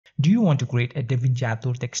Do you want to create a Devin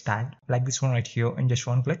Jatho textile like this one right here in just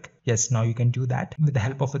one click? Yes, now you can do that with the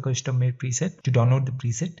help of a custom made preset. To download the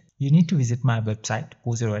preset, you need to visit my website,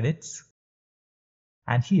 Poser Edits.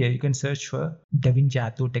 And here you can search for Devin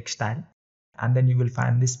Jatho textile. And then you will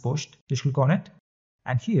find this post. Just click on it.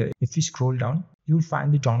 And here, if you scroll down, you will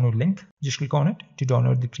find the download link. Just click on it to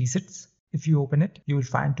download the presets. If you open it, you will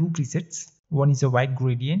find two presets. One is a white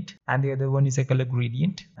gradient and the other one is a color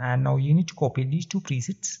gradient. And now you need to copy these two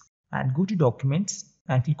presets and go to Documents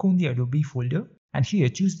and click on the Adobe folder. And here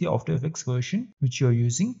choose the After Effects version which you are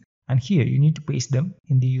using. And here you need to paste them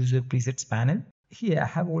in the User Presets panel. Here I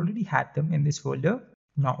have already had them in this folder.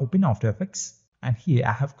 Now open After Effects. And here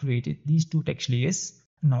I have created these two text layers.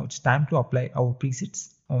 Now it's time to apply our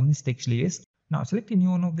presets on these text layers. Now select any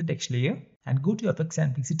one of the text layer and go to Effects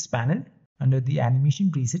and Presets panel. Under the Animation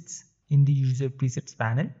Presets in the User Presets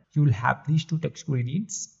panel, you will have these two text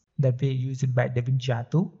gradients that were used by Devin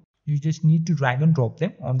Jatho. You just need to drag and drop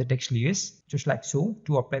them on the text layers just like so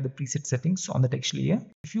to apply the preset settings on the text layer.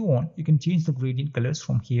 If you want, you can change the gradient colors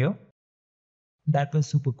from here. That was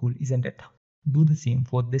super cool, isn't it? Do the same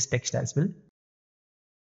for this text as well.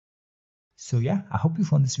 So yeah, I hope you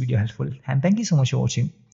found this video helpful and thank you so much for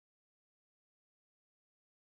watching.